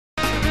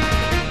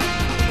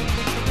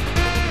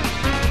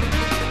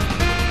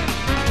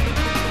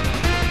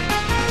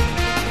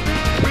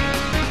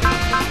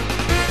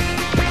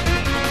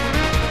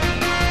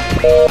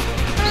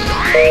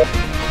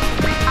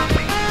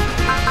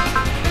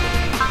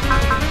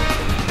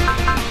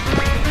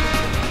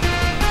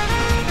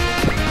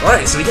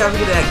Alright, so we got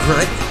rid of that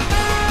grunt.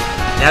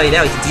 Now we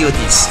can deal with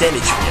the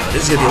extended trio.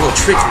 This is gonna be a little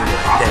trickier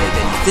than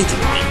you think it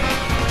would be.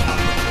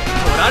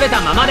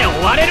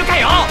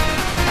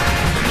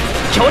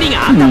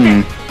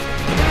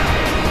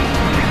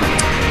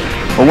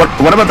 Well,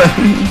 what about the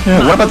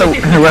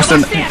rest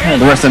of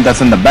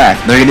that's in the back?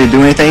 They're gonna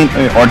do anything,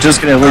 or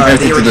just gonna leave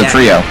everything to the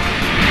trio?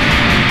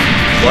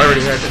 Well, I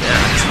already heard that now.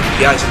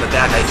 The guys in the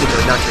back, I think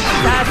they're not gonna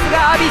do it.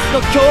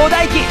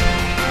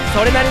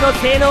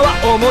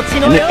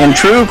 In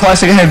true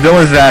classic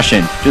villain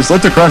fashion, just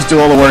let the crust do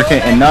all the work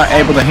and not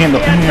able to handle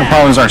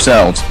problems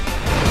ourselves.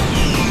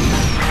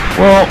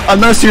 Well,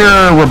 unless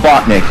you're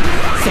Robotnik.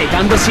 He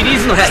didn't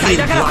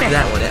block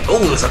that one.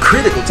 Oh, it was a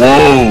critical too.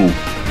 Whoa!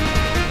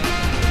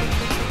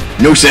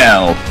 No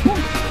sell. Yeah,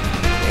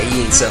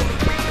 he ain't selling.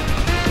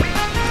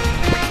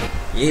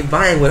 You ain't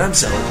buying what I'm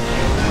selling.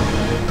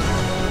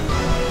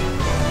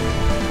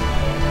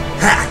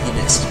 Ha! You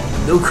missed.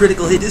 No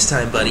critical hit this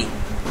time, buddy.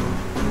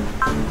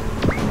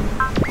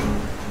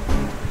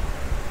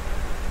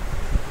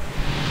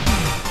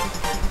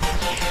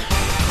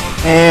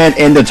 And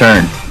end the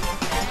turn.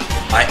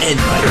 I end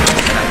my turn,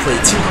 and I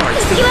played too hard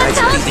to think I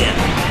took me down.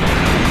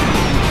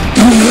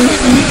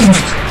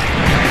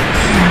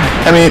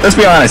 I mean, let's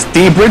be honest.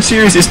 The Bridge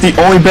series is the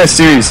only best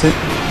series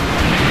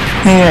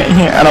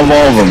out of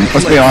all of them.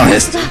 Let's be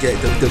honest.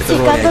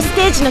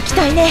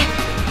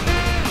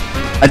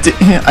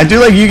 I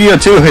do like Yu-Gi-Oh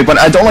too, but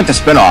I don't like the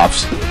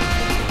spin-offs.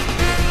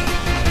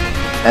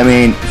 I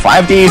mean,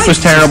 5Ds was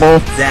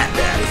terrible. That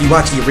bad. If you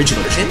watch the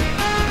original version.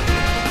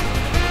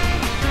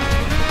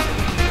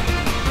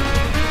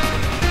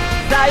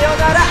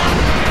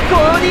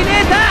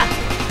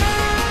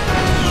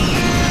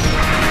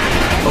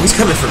 Oh, he's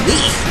coming for me.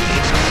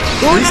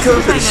 He's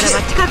coming for the shit.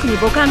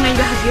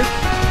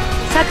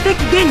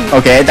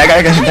 Okay, that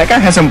guy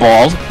has some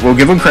balls. We'll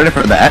give him credit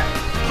for that.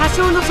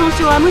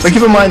 But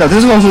keep in mind though,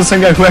 this is also the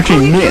same guy who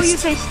actually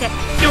missed.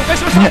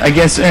 I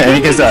guess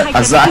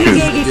Azaku.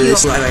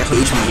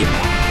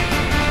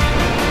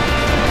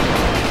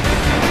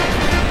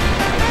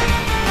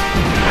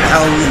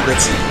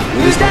 Let's see.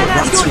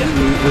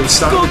 We'll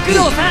start with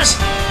bees.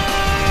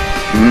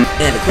 And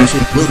the question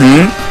will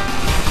be.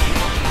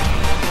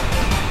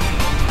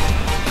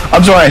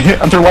 I'm sorry,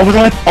 I'm sorry, what was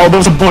that? Oh,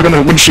 there was a bug on the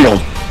windshield.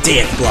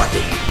 Damn, he blocked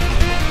it.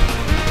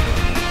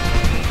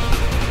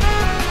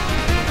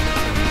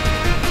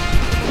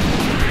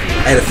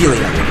 I had a feeling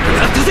that would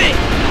work.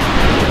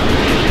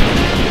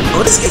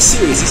 Oh, this guy's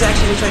serious. He's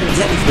actually trying to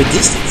get me from a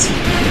distance.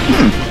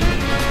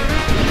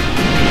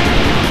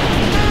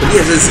 But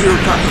he has a zero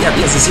yeah,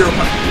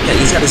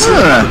 he's got a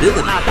zero probability.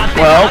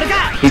 Well,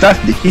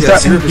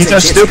 he's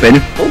not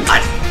stupid. Oh,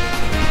 God.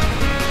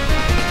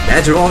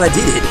 Imagine all that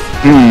did hit me.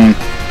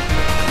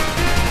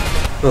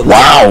 Well,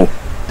 wow.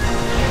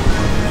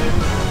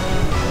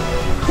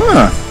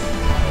 Huh.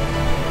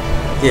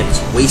 Yeah,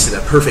 just wasted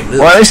a perfect move.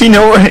 Well, at least you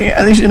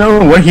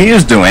know what he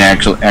is doing.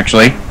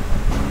 Actually.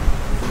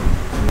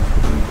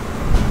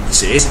 You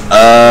serious?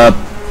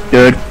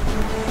 Dude.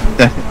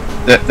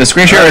 The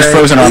screen share is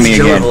frozen on me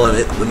again.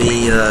 Let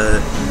me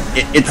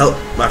help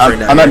my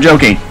friend out. I'm not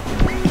joking.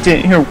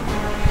 Here.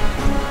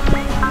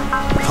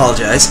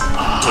 Apologize.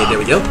 Okay, there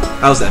we go.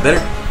 How's that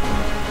better?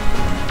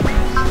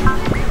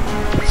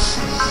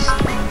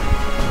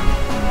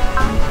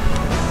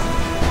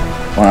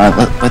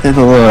 Let it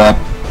load up.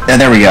 Yeah,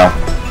 there we go.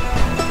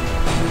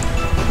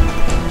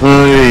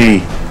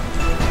 Hey.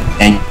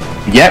 And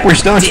yet we're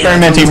still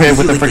experimenting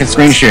with the freaking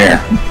screen share.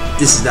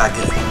 This is not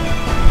good.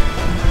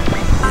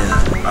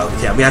 Yeah.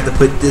 Okay, we have to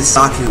put this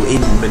Saku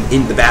in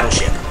the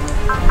battleship.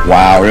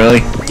 Wow,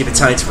 really? Give it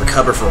time to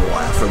recover for a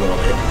while, for a little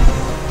bit.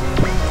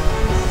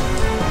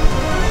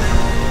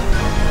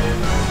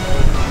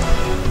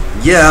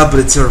 Yeah, but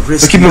it's a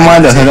risk. But keep in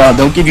mind that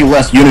they'll give you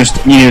less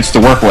units to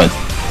work with.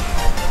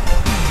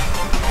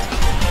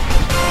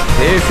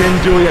 Yeah,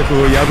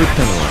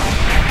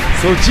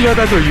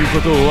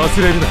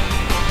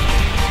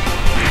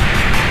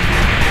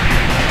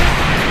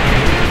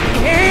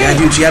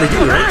 do what you gotta do,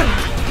 right?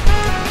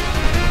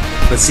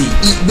 Let's see,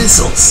 eat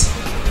missiles. I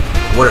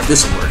wonder if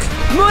this will work.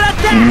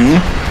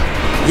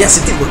 Yes,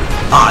 it did work.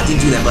 Ah, it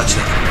didn't do that much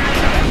now.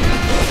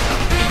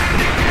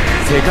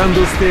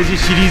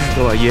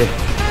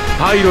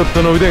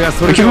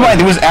 But keep in mind,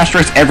 there was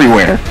asteroids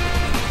everywhere.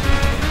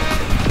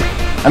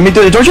 I mean,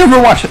 don't you ever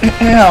watch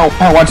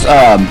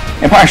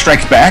Empire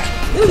Strikes Back?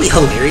 It would be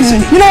hilarious.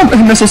 You know,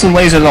 missiles and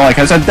lasers and all that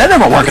kind of stuff, that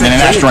never working in an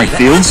asteroid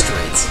field.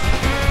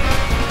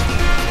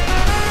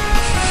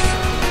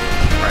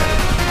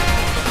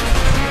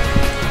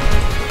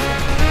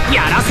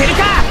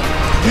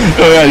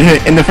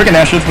 And the freaking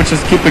asteroids would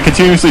just keep it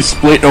continuously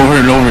split over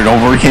and over and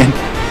over again.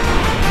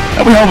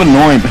 That would be hell of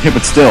annoying, but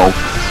still.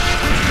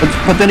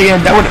 But then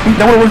again, that would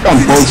work on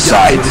both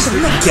sides.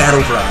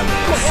 Cattle drive.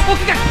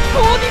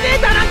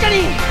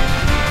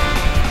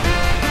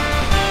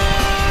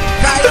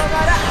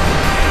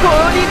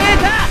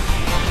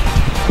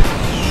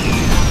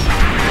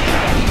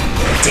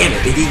 Damn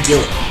it, they didn't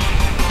kill it.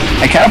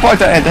 I kind of like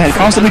that. It had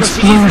constant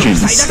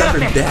explosions.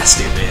 Stubborn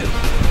bastard, man.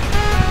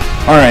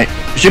 Alright,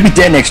 should be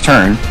dead next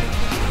turn.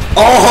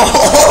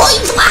 Oh, he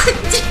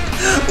blocked it!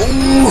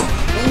 Ooh,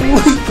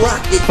 he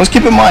blocked it. Let's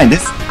keep in mind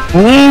this.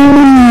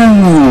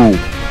 Ooh!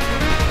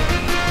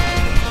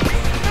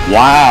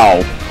 Wow!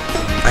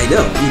 I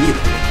know, me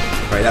neither.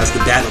 Alright, that was the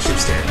battleship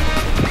stare.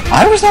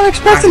 I was not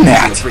expecting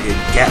that. Friggin'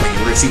 Gatling,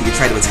 we're gonna see if we can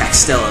try to attack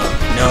Stella.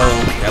 No,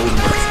 that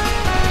wouldn't work.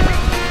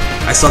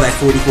 I saw that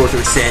 44th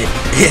or said,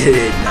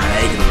 nah,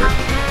 that ain't gonna work.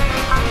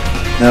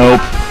 Nope.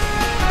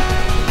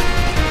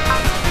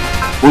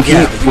 Well,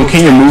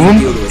 can you move him?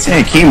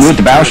 Yeah, can you move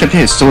the battleship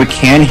hit so it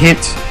can hit,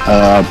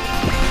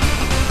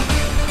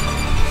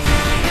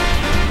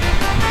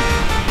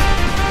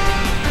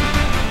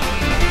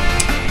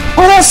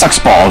 Well, that sucks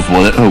balls,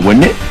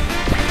 wouldn't it?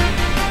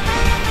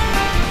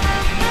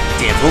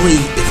 Damn,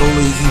 if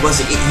only he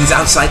wasn't, he's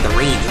outside the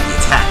range of the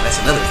attack, that's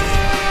another thing.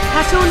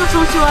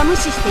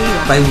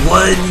 By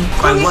one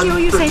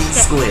freaking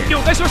square.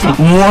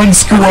 One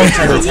square.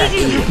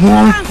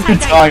 One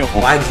tile.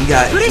 Why would he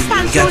got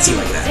gutsy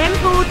like that?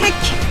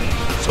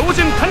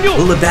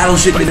 Will the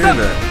battleship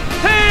Minerva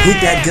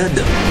hit that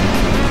Gundam?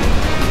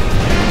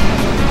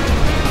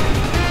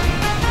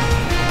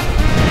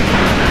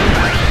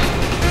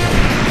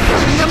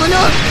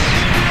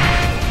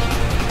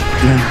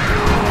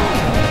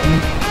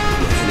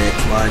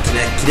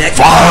 Connect.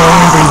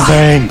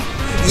 Everything.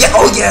 Yeah,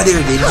 oh yeah,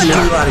 there it is. He did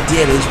a lot of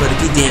damage, but a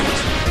good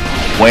damage.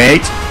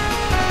 Wait.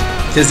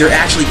 Because there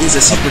actually is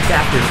a secret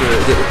factor for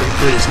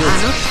his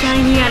wins.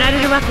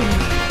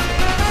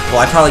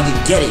 Well, I probably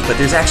didn't get it, but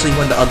there's actually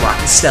one to unlock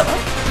the Stella.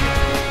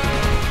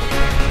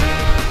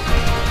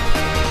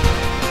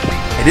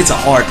 And it's a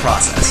hard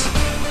process.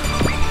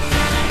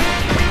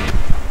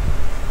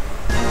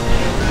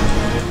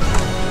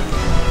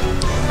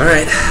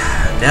 Alright,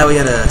 now we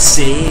gotta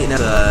say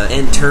another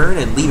end turn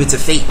and leave it to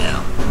fate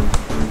now.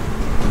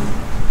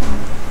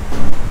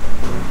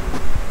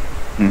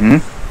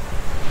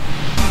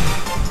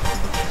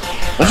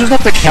 Let's just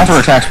let the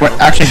counterattacks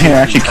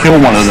actually kill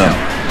one of them.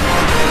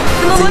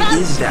 The thing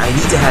is that I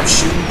need to have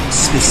Shu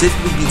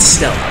specifically beat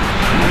Stella.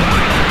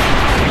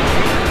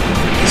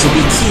 This will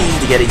be key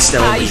to getting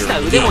Stella later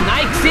in the game.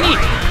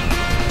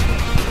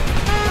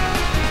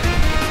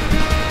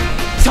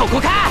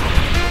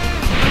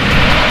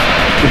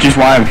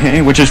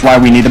 Which is why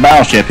we need the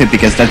battleship hit,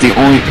 because that's the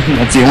only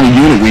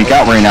unit we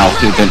got right now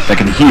that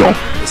can heal.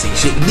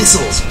 Shit,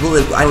 missiles. Well,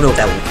 I don't know if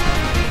that will.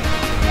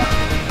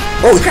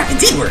 Oh crap! It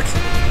did work.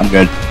 I'm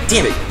good.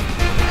 Damn it.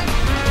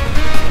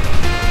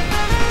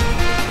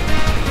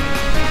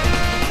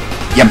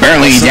 Yeah,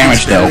 barely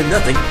damaged though.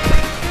 Nothing.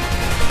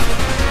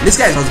 This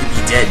guy's supposed to be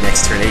dead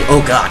next turn.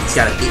 Oh god, he's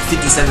got a 57%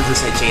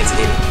 chance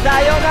of hitting.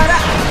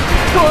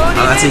 I'm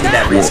not taking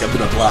that risk. I'm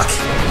gonna block.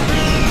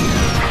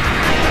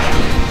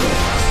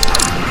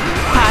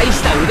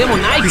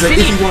 He's like,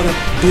 if you wanna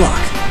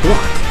block.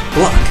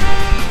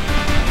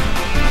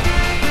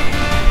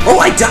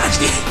 Oh, I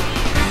dodged it.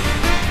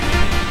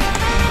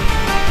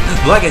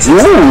 Like I said,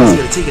 he's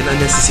gonna take an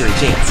unnecessary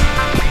chance.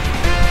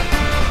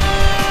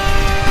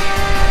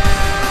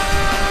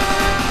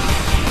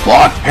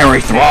 Block,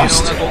 parry,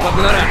 thrust.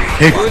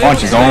 Kick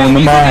punches on the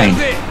mind.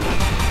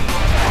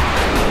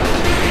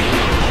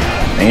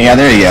 Yeah,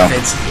 there you go.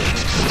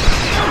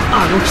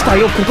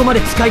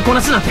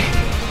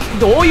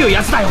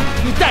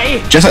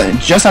 Just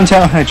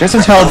until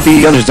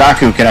the other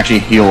Zaku can actually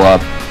heal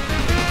up.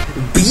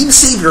 Beam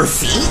save your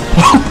feet?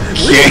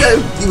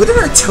 When did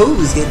our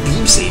toes get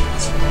beam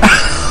savers?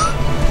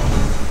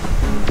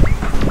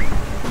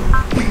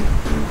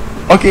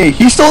 Okay,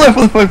 he's still left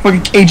with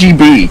fucking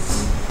KGB.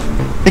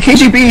 The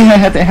KGB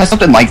has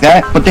something like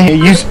that, but they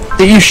use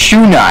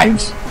shoe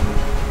knives.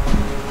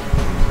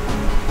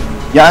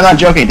 Yeah, I'm not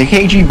joking. The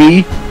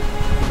KGB,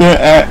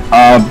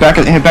 back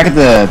at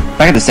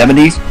the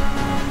 70s,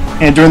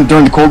 and during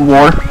the Cold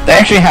War, they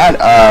actually had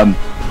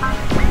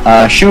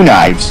shoe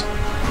knives.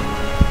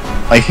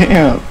 Like,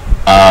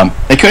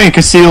 they couldn't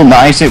conceal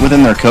knives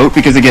within their coat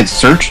because they get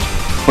searched,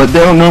 but they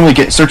don't normally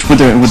get searched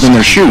within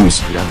their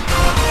shoes.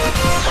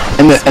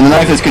 And the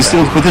knife is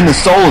concealed within the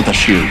sole of the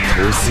shoe.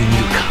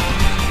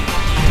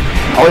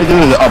 All they do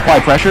is apply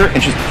pressure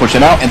and just push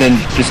it out, and then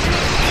just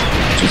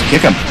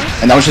kick him,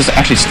 and that was just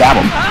actually stab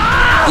him.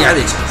 Yeah, that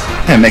makes sense.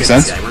 Yeah, it makes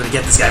sense. We're gonna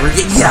get this guy.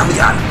 Yeah, we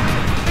got him.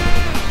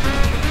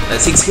 That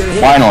takes care of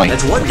him. Finally.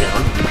 That's one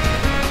down.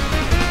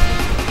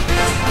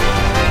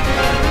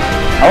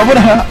 I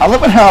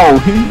love it how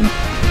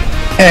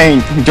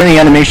hey, during the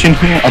animation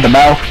of the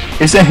bow,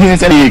 it said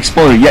he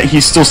exploded, yet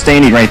he's still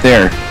standing right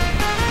there.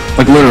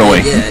 Like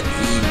literally. Yeah,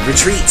 he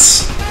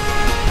retreats.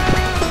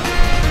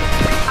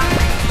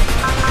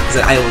 He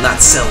said, I will not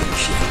sell you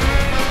shit.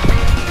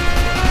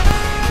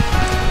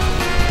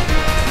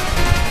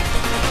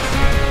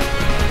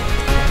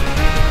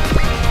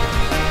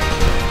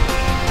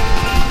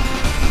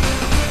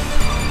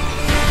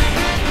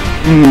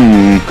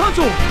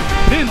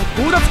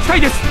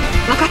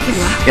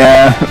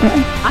 Yeah.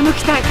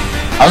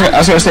 I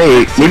was gonna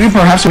say, maybe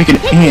perhaps we can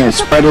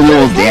spread a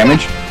little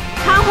damage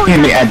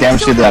Can we add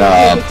damage to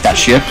that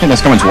ship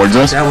that's coming towards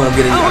us? That one I'm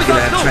gonna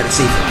try to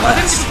save for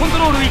last.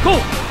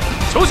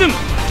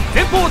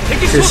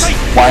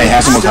 Why it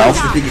has the most health?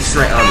 The biggest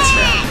threat on this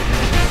map.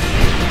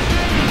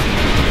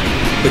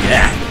 Look at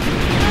that.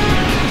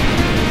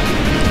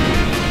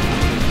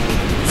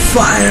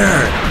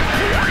 Fire!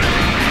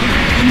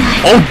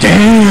 Oh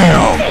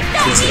damn!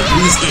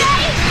 Please hit.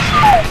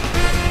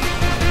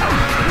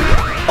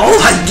 Oh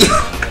my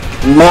god!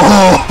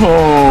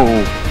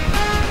 Whoa!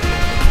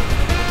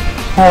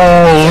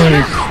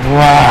 Holy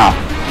crap!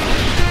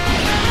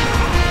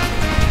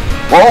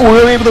 Oh,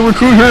 we're able to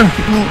recruit her!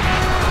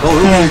 Oh,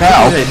 we're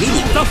now.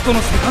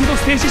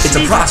 It's a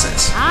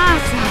process.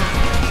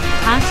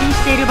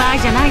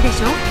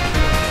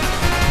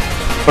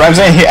 But I'm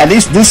saying here, at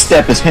least this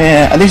step is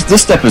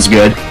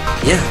good.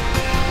 Yeah.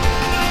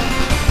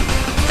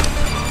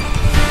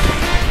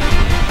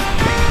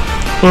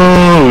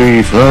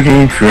 Holy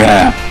fucking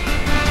crap!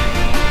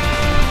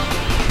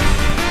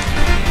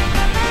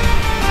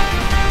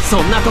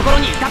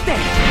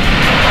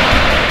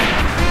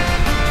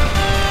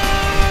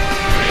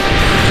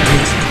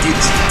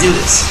 Do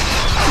this.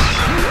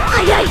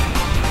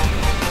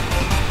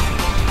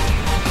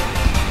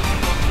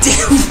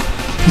 Damn.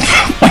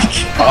 Oh my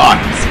god!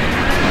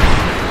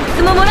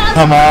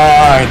 Come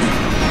on!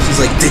 She's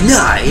like,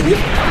 denied.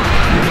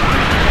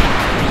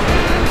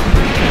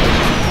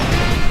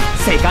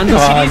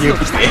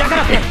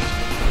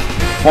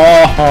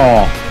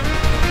 Oh.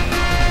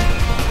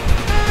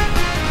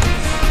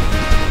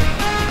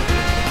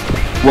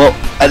 Well,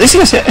 at least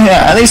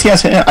he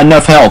has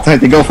enough health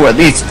to go for at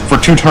least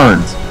 2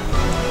 turns.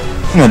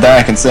 That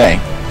I can say.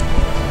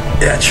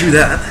 Yeah, true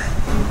that.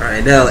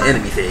 Alright, now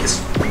enemy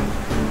phase.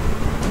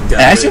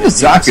 Actually, the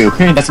Zaku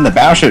that's in the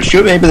battleship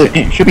should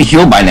be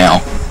healed by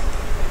now.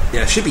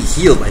 Yeah, should be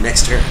healed by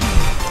next turn.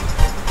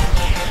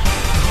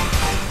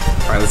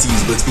 Alright, let's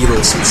be a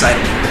little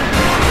suicidal.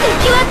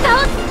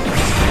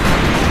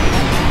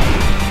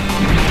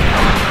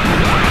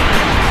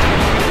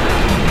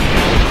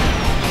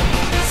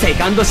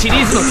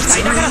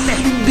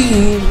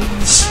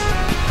 Beams.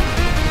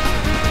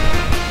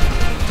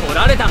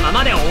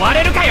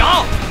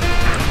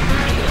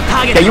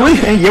 Yeah,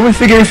 you would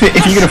figure if you're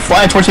gonna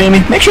fly towards the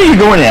enemy, make sure you're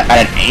going at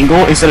an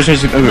angle instead of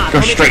just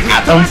go straight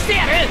at them.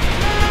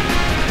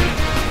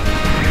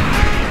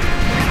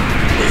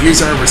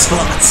 Here's our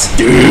response.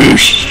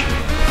 Douche.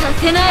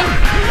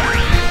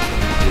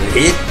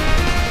 Hit.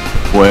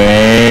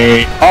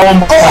 Wait. Oh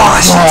my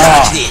god. She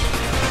dodged it.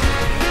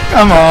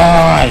 Come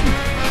on.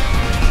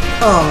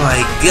 Oh my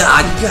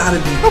god, you gotta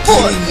be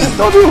kidding me.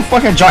 Don't do a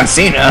fucking John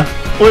Cena.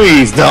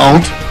 Please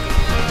don't.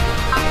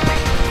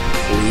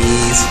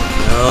 Please,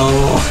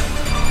 no.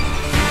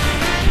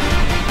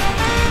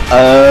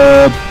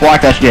 Block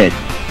that shit.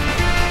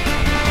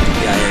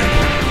 Yeah,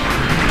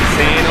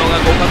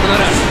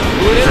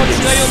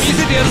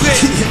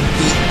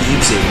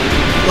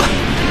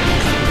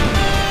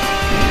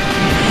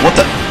 What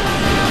the?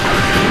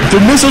 The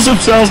missiles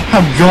themselves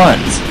have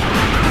guns.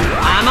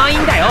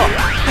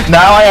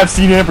 Now I have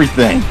seen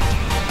everything.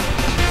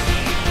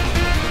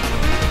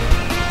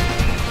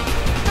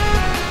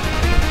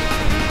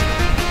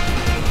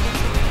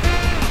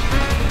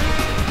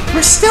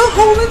 We're still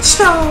holding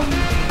strong.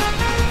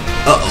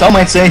 Some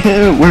might say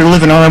we're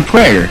living on a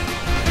prayer.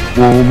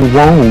 Whoa,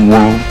 whoa,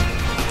 whoa.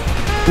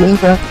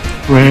 Live a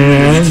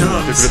prayer.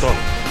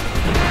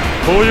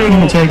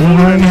 Take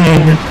my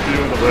hand.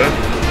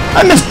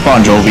 I miss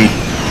Bon Jovi.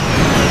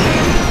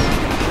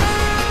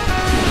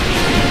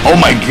 Oh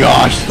my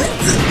gosh.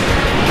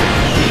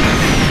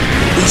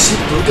 This ship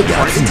broke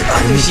apart into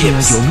other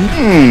ships.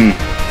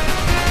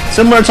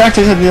 Similar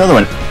tactics as the other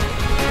one.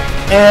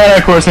 And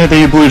of course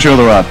they blew each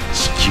other up.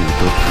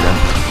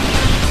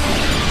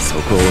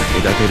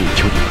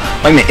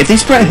 I mean, if they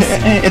spread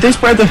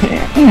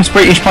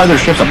each part of their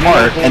ships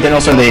apart, and then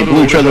also they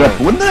blew each other up,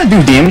 wouldn't that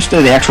do damage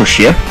to the actual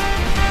ship?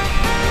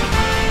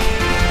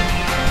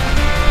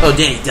 Oh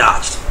dang, he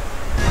dodged.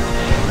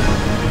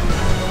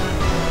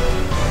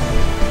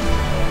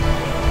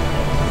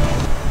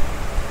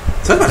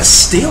 Talk about a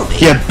stalemate.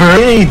 Yeah,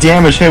 barely any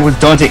damage here was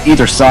done to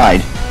either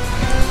side.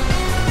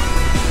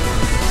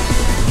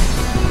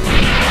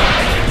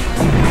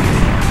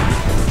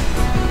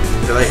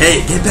 They're like,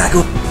 hey, get back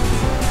over.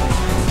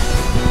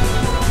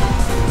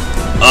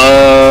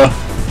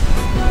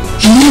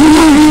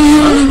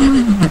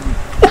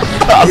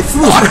 It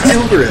flew right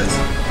over us.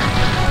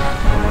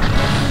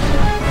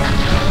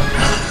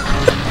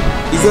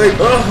 He's like,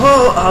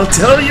 oh, I'll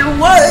tell you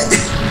what.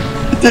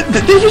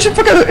 Did you just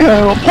fucking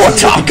pull a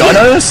Top Gun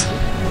on us?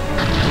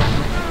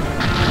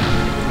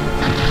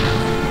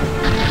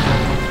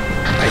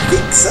 I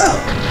think so.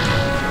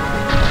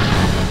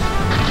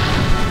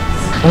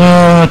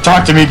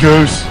 Talk to me,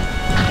 Goose.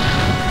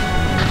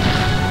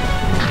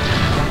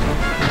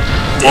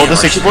 Well,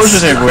 this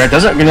explosion's everywhere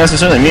doesn't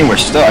necessarily mean we're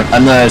stuck,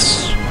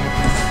 unless...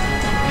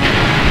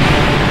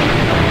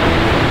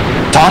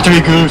 Talk to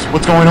me, Goose.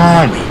 What's going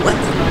on? Wait, what?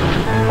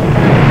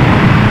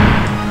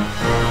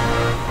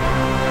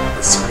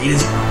 The screen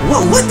is...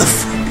 Whoa, what the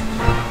fuck?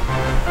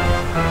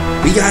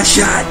 We got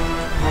shot.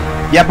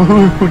 Yeah, but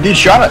who did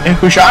shot it?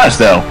 Who shot us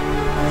though?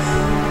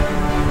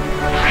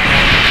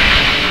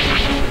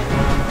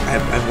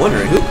 I'm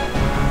wondering who.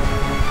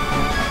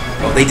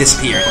 Oh, they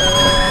disappeared.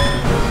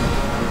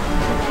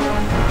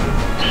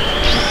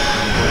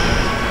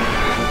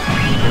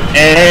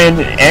 And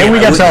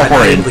we got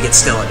teleported. We get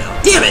Stella now.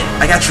 Damn it!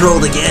 I got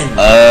trolled again.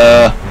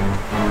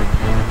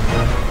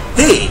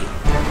 Hey,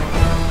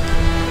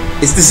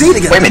 it's the Zeta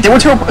guy. Wait a minute,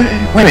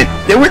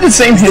 they were in the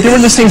same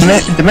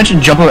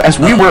dimension jump as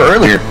we were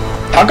earlier.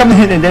 How come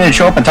they didn't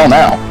show up until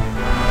now?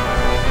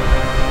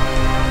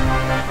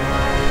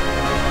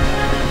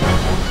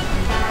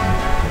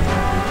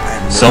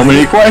 So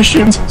many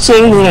questions, so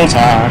little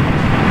time.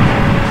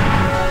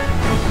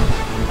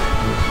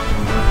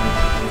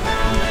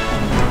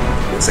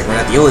 Looks like we're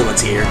not the only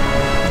ones here.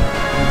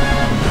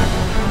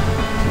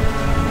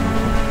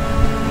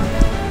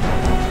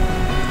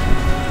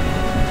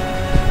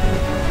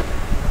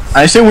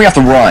 I assume we have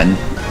to run.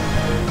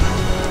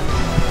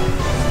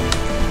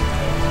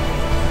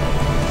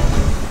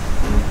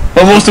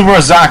 But most of them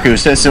are Zaku,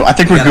 so I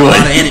think we're good. A lot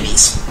of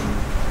enemies.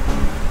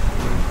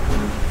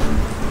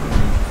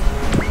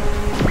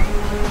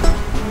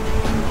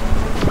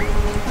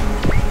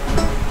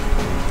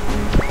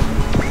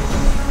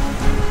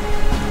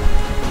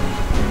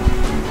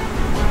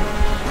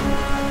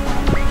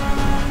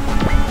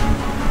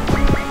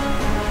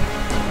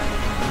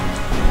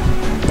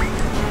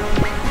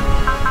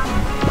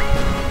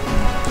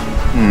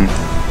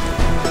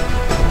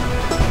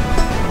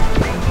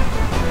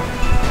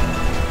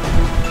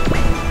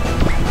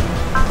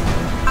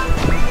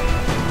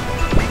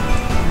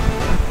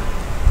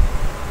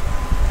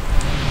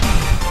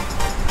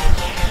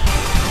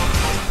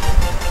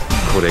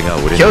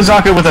 Kill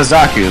Zaku with a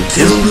Zaku.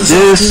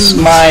 This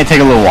might take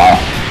a little while.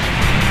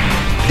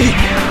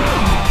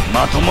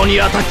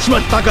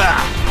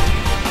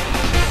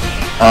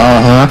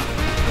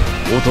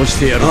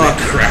 Oh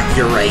crap,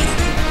 you're right.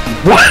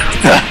 What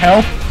the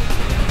hell?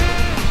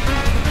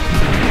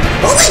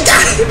 Oh my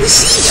god, a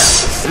machine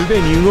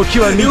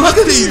gun! How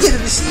come he get a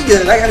machine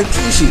gun? I got a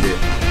pea shooter.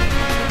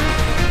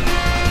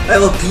 I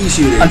love pea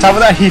shooter. On top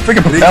of that, he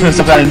freaking propelled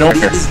himself out of nowhere.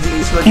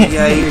 This fucking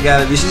guy here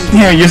got a machine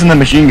gun. Yeah, using the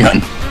machine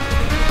gun.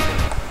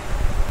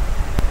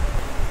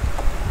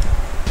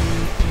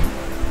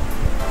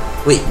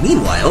 Wait,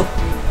 meanwhile...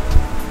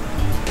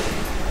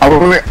 Are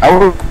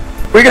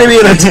we gonna be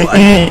able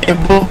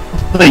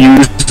to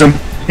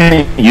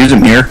use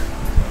them here?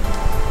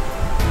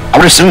 I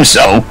would assume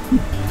so.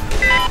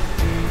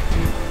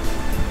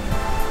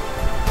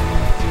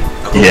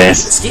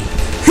 Yes. Look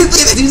at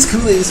that dude's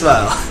Kool-Aid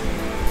smile.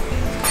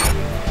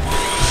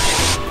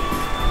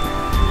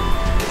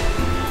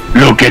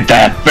 Look at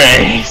that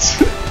face.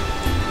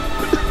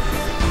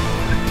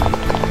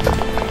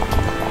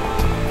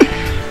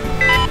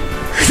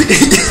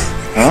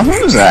 Oh,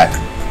 who was that?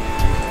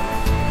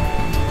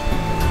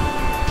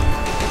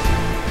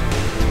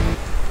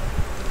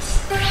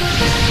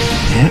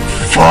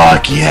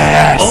 Fuck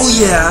yes! Oh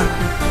yeah!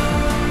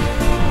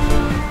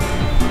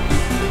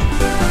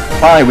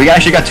 Alright, we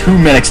actually got 2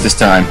 medics this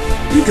time.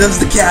 Here comes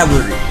the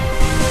cavalry.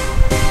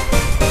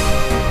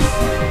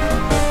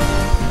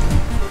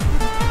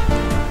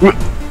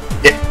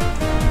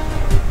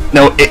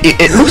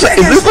 It looks like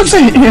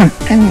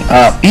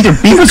either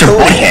Beavis or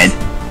Butthead.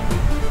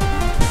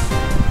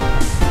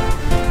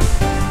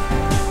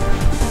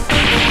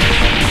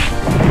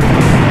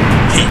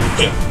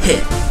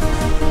 Hit.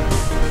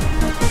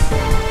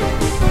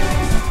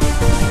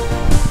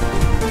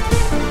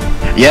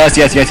 Yes.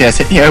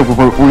 Yeah,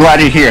 we're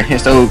out of here.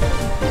 So,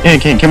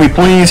 can we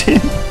please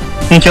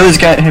kill this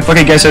guy,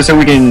 fucking guy, so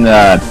we can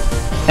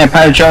and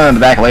pat each other on the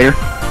back later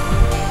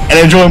and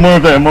enjoy more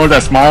of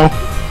that smile.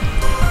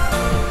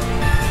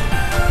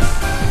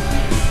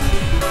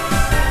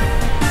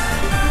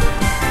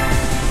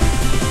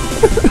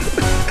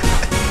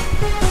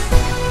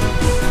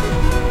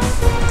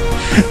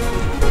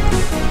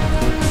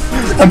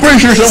 I'm pretty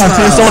sure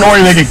someone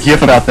already made a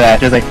gif about that.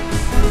 Just like.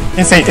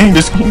 And say,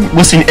 just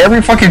listing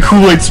every fucking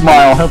Kool-Aid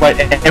smile held by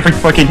every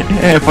fucking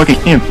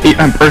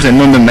person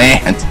known to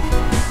man.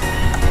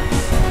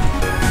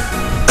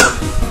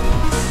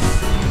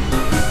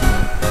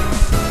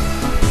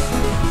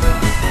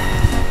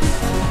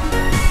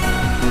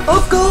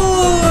 Of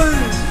course.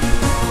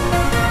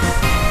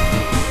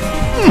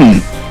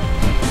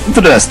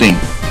 Interesting.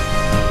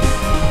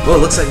 Well,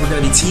 it looks like we're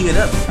gonna be teaming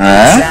up.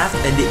 SAF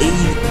and the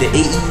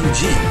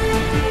AEUG.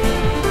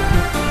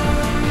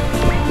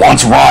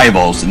 Once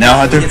rivals, now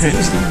have to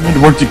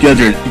work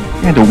together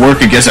and to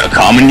work against a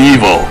common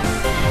evil.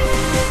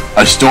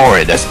 A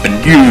story that's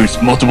been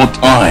used multiple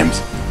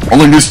times.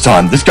 Only this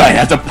time, this guy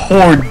has a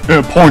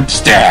porn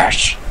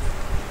stash.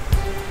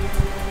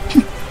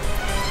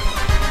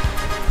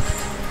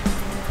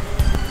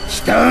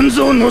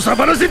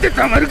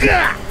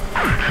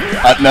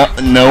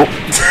 No.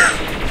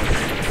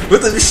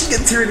 With the machine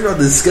gun turned around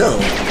the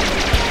skull.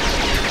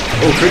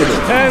 Oh, critical.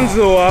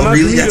 Oh,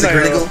 really? That's a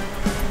critical?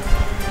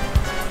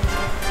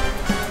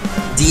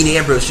 Dean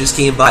Ambrose just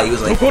came by. He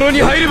was like,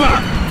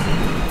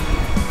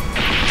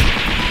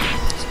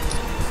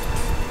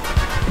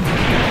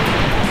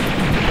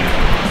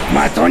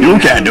 You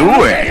can do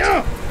it.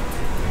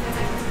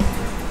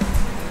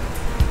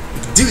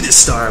 Do this,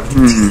 Star. We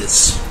can do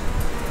this.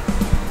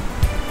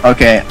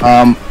 Okay.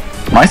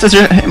 My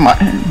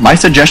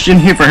suggestion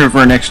here for her for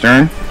her next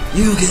turn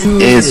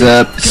is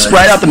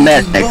spread out the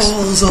medics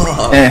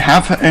and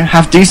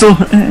have Diesel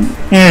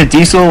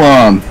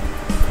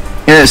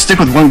stick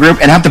with one group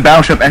and have the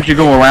battleship actually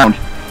go around.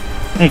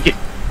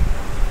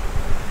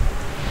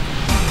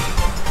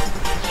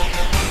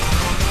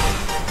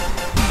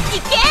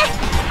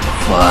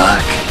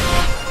 Fuck.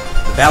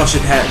 The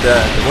battleship had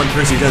the one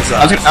person who does.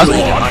 I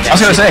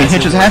was gonna say,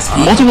 it just has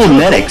multiple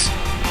medics.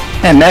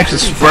 And medics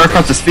is spread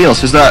across the field,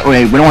 so that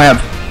way we don't have.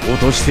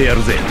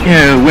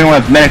 Yeah, we don't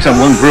have medics on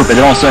one group, and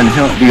then all of a sudden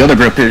the other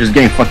group is just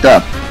getting fucked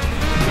up.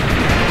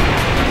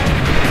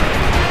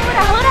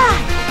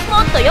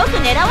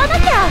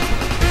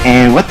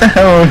 And what the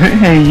hell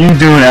are you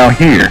doing out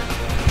here?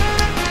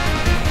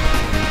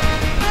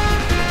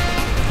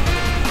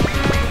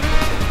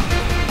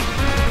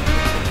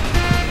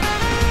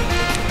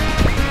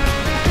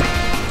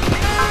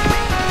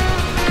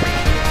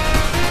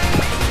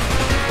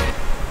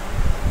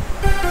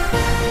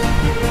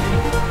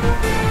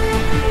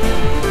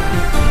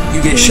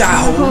 You get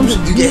shot, Holmes.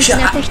 You get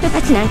shot.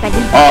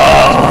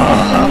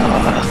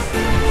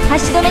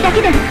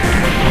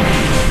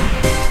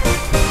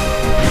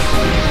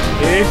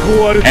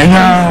 And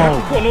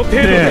now,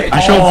 I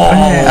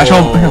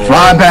shall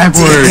fly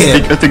backwards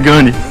because the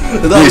gun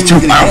is too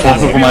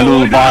powerful for my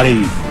little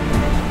body.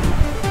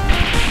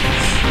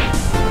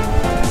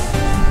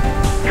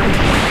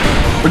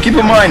 But keep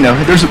in mind though,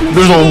 there's a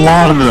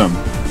lot of them,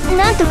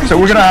 so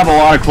we're gonna have a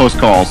lot of close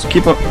calls.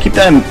 Keep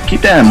that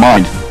in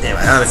mind. Damn,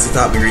 I honestly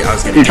thought I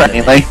was gonna. You trying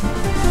to play?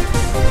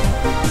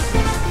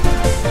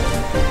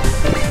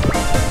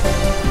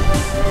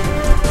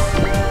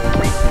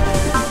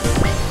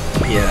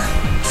 Yeah,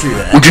 true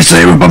that. Would you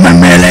say we're about my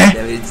melee?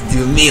 Yeah, it's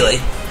doing melee.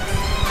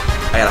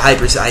 I got a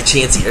high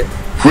chance here.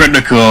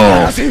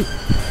 Critical.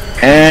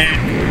 And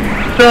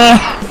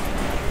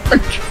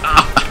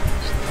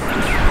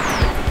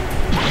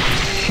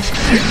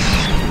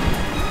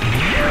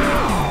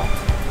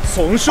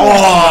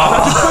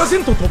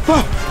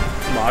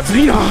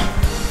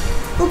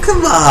Oh,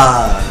 come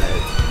on.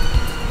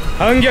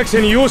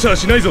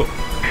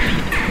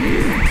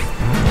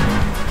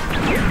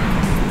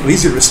 Well,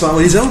 he's gonna respond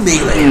with his own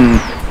melee.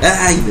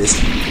 Ah, he missed.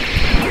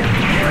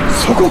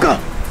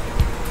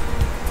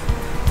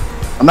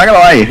 I'm not gonna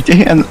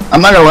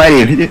lie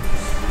to you.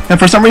 And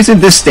for some reason,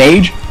 this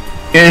stage,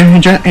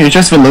 it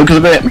just looks a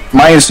bit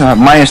minus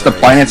the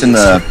planets and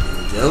the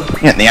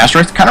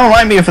asteroids. Kind of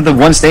remind me of the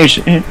one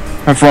stage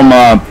from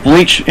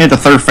Bleach, the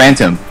Third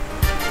Phantom.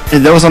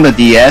 That was on the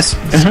DS.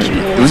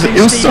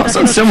 It was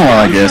something similar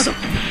like this.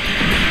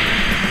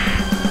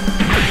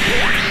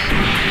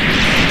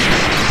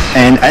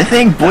 And I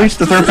think Bleach,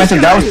 the Third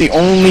Phantom, that was the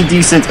only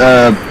decent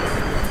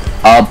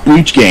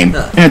Bleach game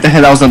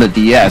that was on the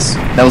DS.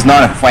 That was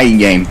not a fighting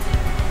game.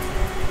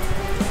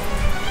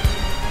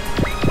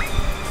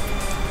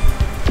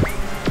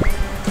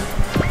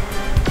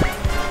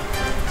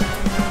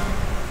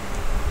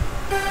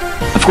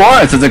 Of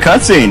course, it's a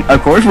cutscene.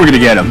 Of course we're gonna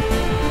get him.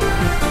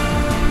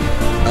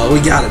 Oh, we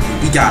got him.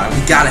 We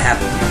gotta have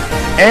him.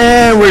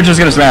 And we're just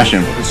gonna smash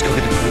him.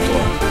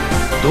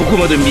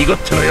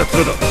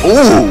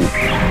 Ooh.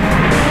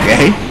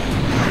 Okay.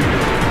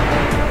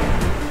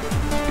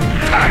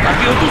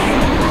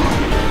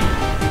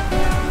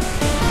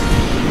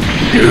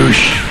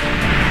 Douche.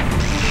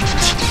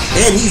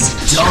 And he's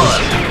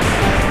done.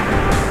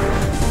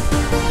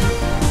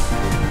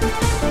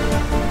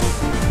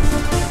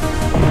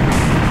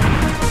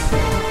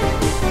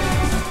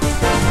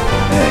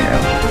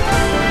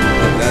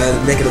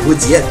 Neck of the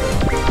woods yet,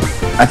 though.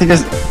 I think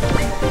this.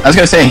 I was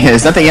gonna say,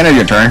 is that the end of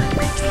your turn?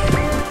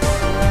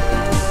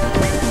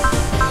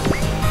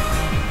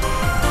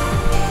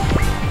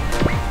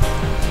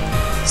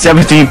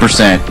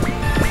 %.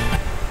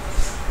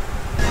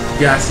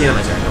 Yeah, it's the end of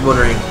my turn. I'm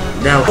wondering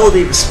now how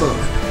they respond.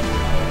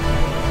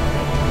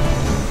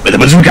 With a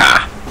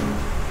bazooka.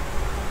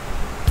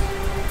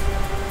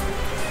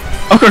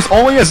 Of course,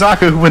 only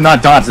Azaku would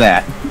not dodge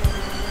that.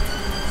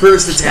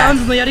 First attack.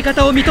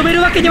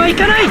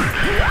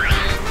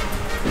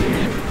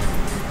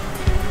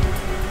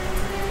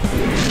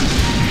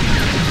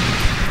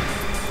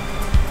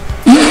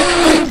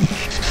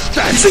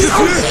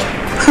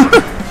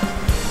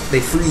 They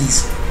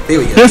freeze. There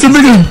we go. That's the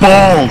biggest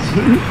balls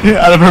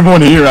out of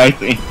everyone here, I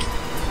think.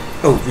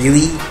 Oh,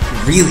 really?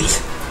 Really?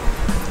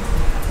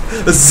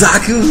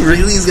 Zaku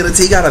really is gonna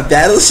take out a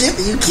battleship?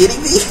 Are you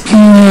kidding me?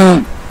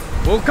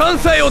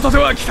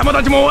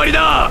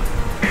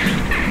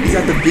 He's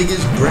got the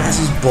biggest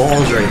brassest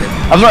balls right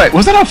now. I'm sorry,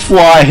 was that a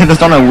fly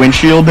that's on a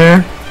windshield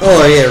there?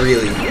 Oh yeah,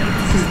 really.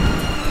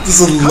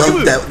 Just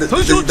love that.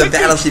 The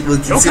battleship was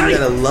considered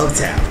that a love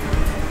tap.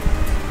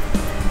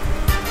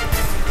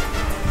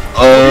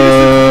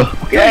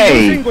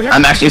 Okay.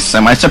 I'm actually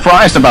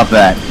semi-surprised about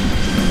that.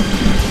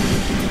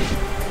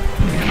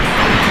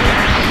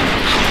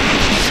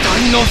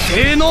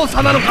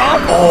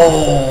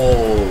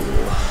 Oh.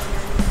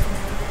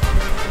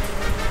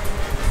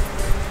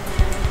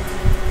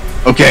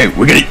 Okay,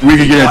 we're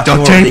gonna get a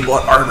duct They tape,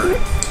 bought armor.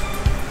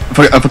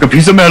 a fucking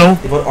piece of metal,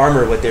 They bought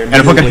armor with their and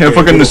a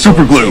fucking the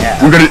super glue.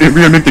 Yeah. We're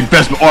gonna make the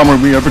best armor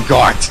we ever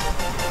got.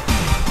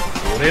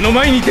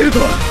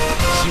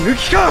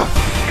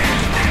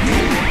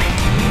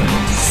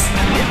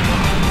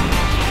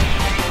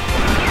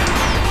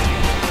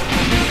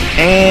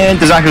 And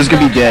the Zaku's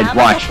gonna be dead.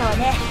 Watch.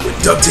 With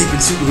duct tape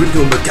and super, we're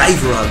gonna go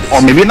MacGyver on this.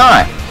 Or maybe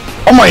not.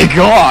 Oh my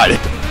god!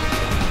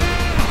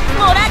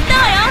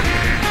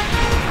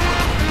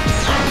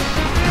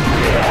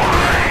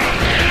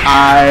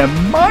 I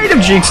might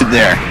have jinxed it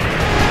there.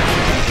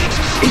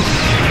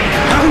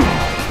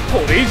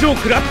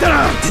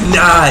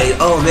 Denied.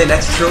 Oh man,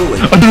 that's trolling.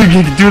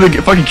 Do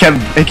the fucking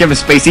Kevin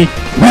Spacey.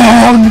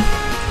 Wrong!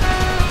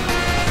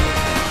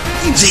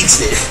 You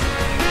jinxed it.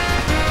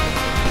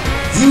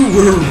 You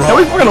were wrong. That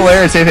was fucking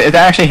hilarious if it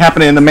actually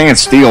happened in the Man of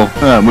Steel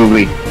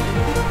movie.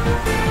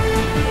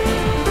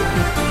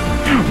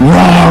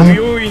 Wrong!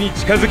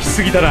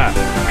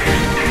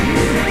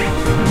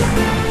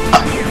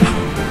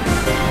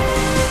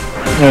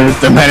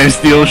 The Man of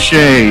Steel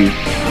shade.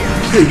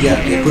 Yeah,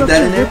 put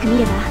that in there.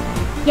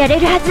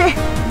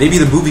 Maybe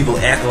the movie will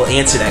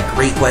answer that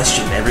great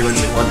question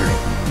everyone's been wondering.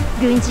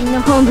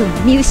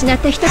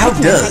 How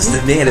does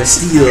the Man of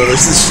Steel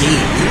shade?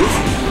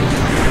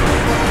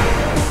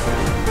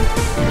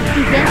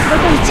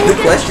 The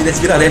question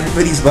that's been on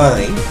everybody's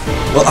mind.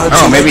 Well,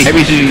 oh, maybe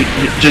he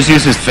just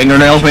used his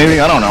fingernails. Maybe,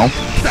 I don't know.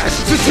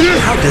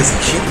 How does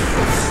he shave?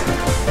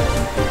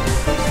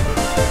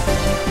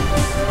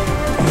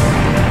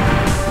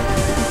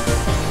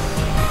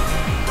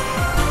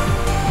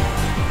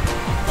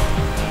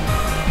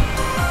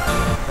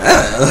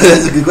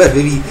 That's a good question.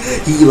 Maybe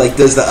he like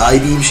does the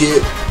I-beam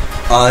shit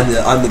on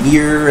the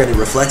mirror and it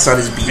reflects on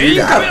his beard.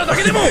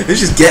 Let's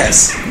just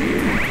guess.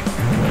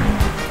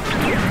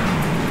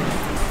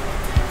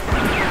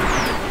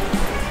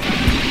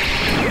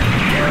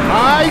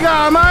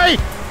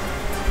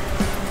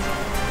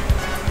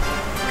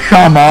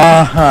 Come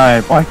on,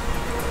 why?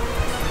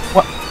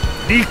 What?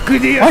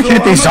 Why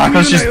can't these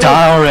Zakos just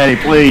die already,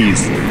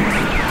 please?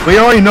 We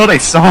already know they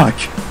suck.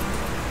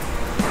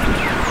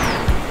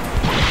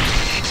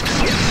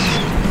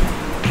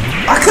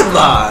 Oh, come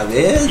on,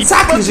 man.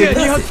 Zakos are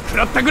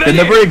nothing.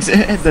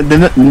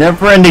 The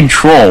never-ending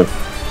troll.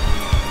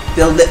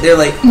 They're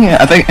like, yeah,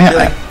 I think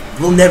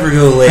we'll never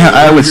go away.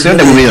 I would say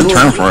that would be a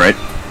term for it.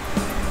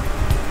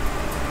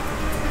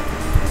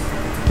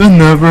 The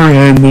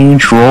never-ending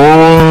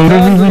troll.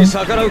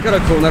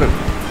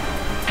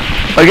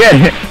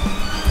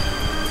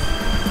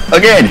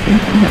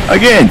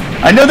 Again.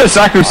 I know that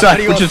Zaku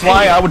sucks, which is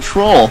why I would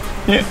troll.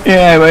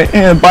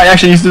 By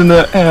actually using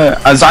the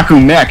a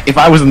Zaku mech if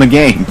I was in the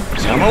game.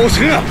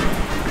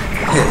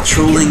 Yeah,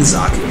 trolling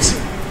Zakus.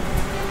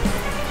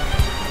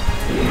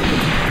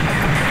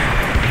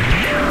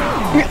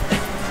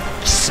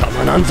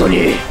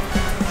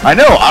 I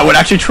know, I would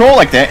actually troll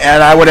like that,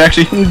 and I would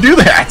actually do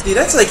that. Dude,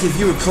 that's like if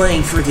you were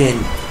playing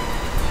friggin'...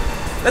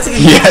 That's like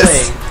if you were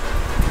playing...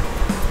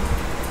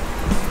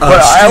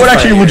 But I would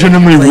actually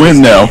legitimately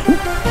win, though.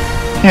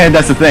 Yeah,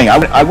 that's the thing.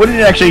 I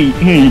wouldn't actually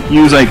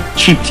use, like,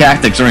 cheap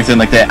tactics or anything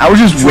like that. I would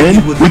just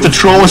win with the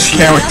trollest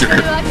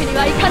character.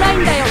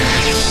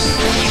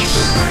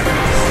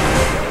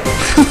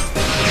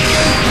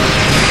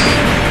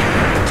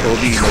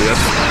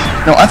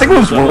 No, I think what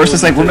was worse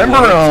is like remember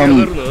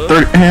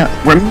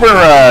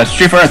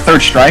Street Fighter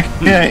Third Strike?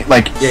 Yeah,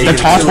 like the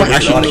taunts won't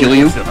actually kill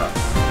you.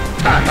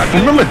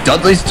 Remember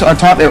Dudley's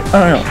taunt?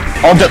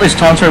 All Dudley's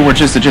taunts were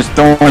just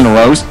throw in the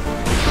rows.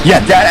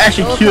 Yeah, that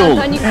actually killed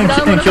the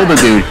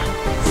dude.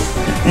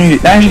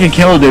 That actually can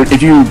kill a dude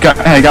if you got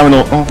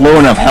low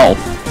enough health.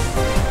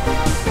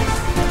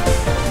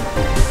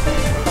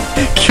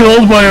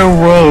 Killed by a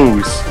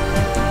rose.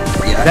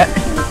 Yeah.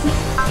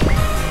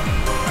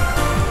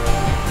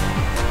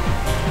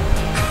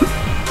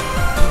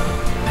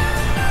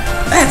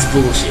 That's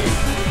bullshit.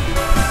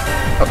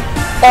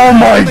 Oh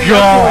my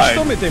god!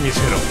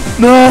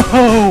 No!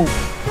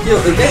 Yo,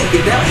 if that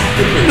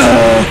happened, I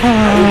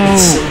would be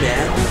so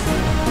mad.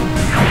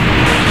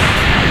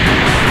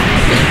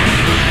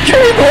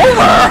 Game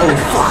over! Oh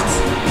fuck!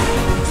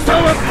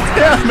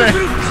 Damn it!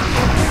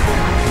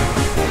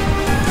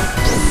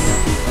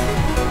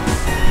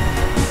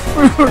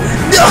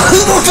 No,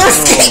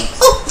 first game.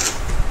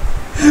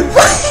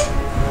 What?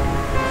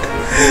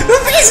 The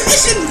first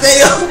mission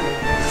failed.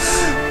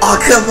 Oh,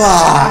 come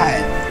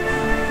on!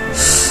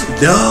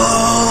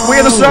 No! We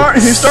had to start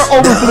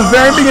over from the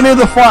very beginning of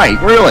the fight,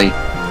 really.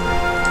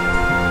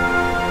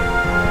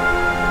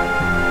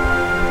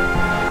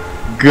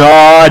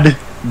 God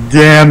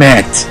damn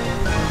it.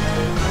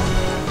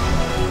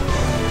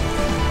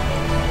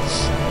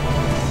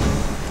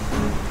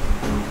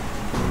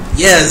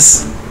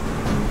 Yes!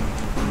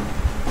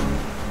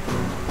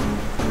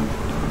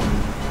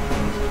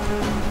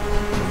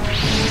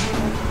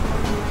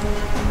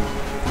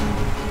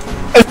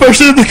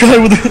 Especially the guy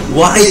with the...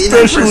 Why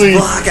especially,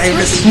 block?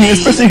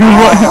 especially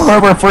one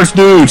of our first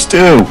dudes,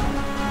 too.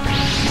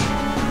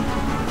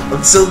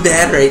 I'm so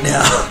mad right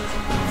now.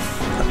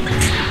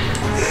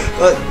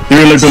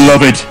 Dearly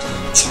beloved,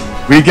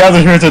 we gather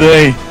here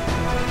today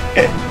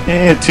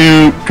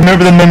to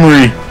commemorate the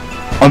memory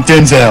of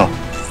Denzel,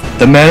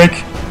 the medic,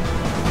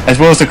 as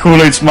well as the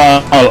Kool-Aid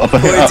smile of a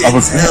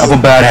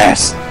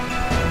badass.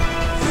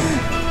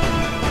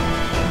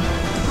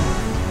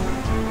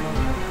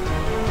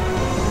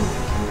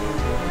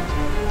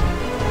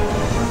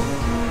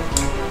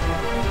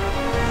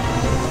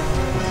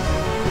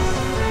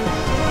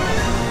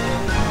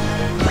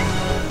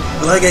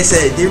 Like I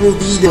said, there will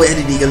be no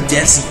editing of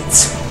death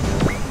scenes.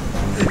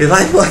 If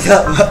I fuck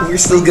up, we're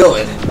still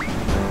going.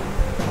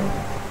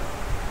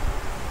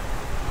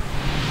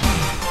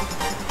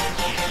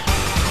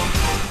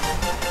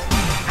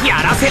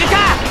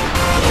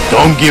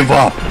 Don't give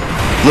up.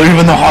 Believe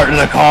in the heart of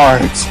the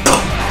cards.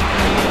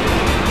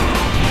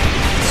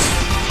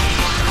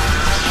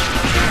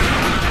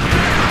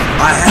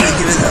 I haven't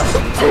given up.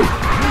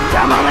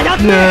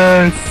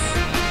 Yes.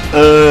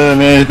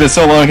 Man, it's been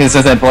so long since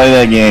I played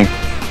that game.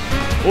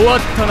 Or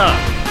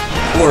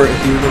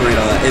if you remember it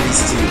on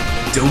NBC2,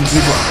 don't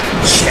give up.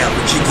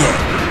 Challenge again.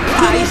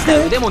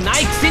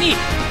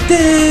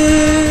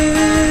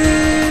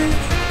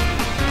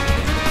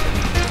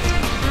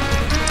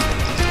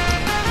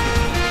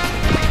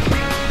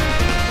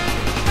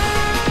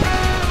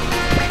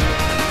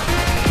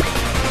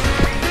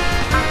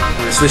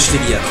 Switch to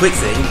the quick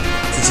thing,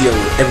 since you know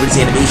everybody's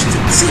animations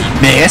in the scene.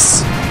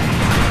 Miss?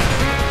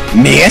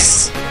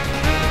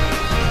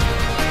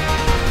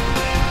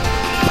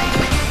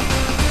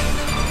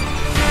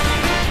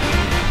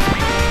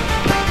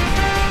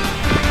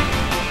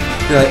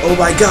 You're like, oh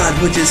my god,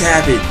 what just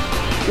happened?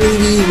 What do you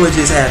mean, what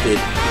just happened?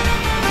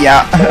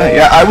 Yeah,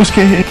 I was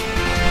kidding.